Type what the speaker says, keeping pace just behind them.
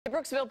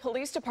Brooksville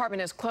Police Department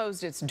has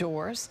closed its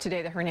doors.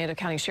 Today, the Hernando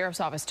County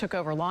Sheriff's Office took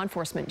over law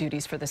enforcement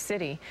duties for the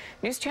city.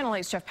 News Channel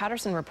 8's Jeff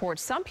Patterson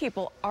reports some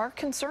people are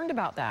concerned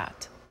about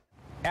that.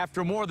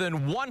 After more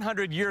than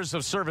 100 years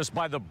of service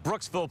by the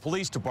Brooksville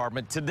Police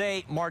Department,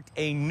 today marked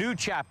a new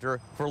chapter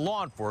for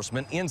law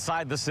enforcement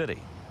inside the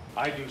city.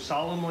 I do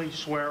solemnly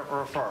swear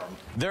or affirm.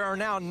 There are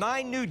now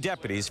 9 new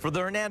deputies for the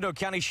Hernando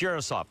County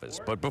Sheriff's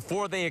Office, but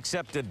before they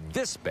accepted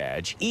this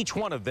badge, each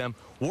one of them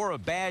wore a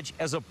badge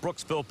as a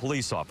Brooksville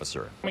police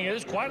officer. I mean, it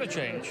is quite a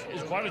change.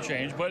 It's quite a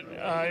change, but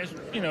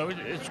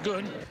it's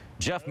good.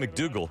 Jeff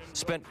McDougal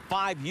spent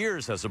 5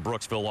 years as a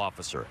Brooksville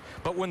officer,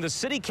 but when the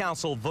city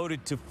council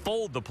voted to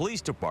fold the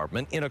police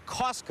department in a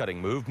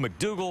cost-cutting move,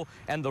 McDougal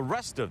and the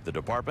rest of the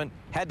department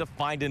had to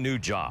find a new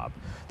job.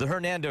 The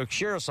Hernando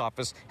Sheriff's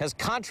Office has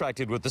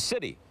contracted with the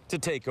city to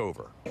take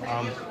over.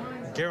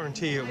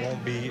 Guarantee it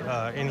won't be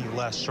any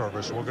less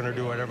service. We're going to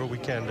do whatever we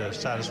can to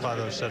satisfy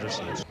those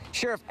citizens.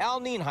 Sheriff Al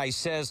Nienhuis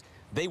says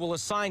they will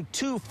assign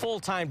 2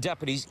 full-time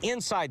deputies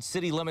inside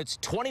city limits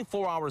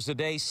 24 hours a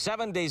day,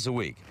 7 days a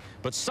week.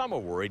 But some are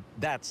worried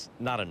that's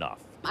not enough.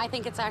 I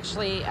think it's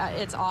actually,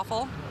 it's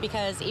awful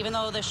because even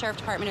though the sheriff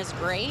department is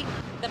great,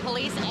 the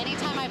police,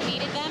 anytime I've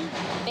needed them,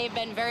 they've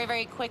been very,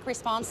 very quick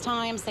response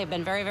times. They've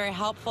been very, very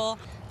helpful.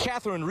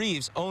 Catherine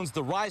Reeves owns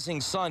the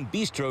Rising Sun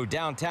Bistro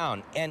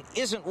downtown and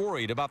isn't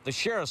worried about the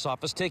sheriff's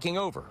office taking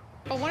over.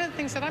 Well, one of the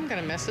things that I'm going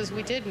to miss is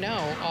we did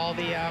know all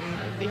the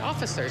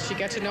officers. You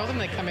get to know them.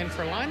 They come in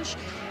for lunch.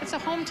 It's a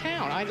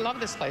hometown. I love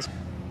this place.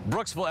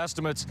 Brooksville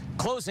estimates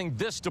closing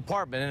this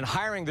department and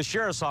hiring the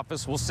sheriff's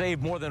office will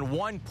save more than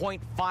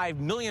 $1.5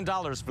 million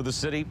for the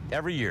city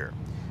every year.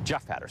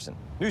 Jeff Patterson,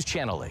 News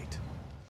Channel 8.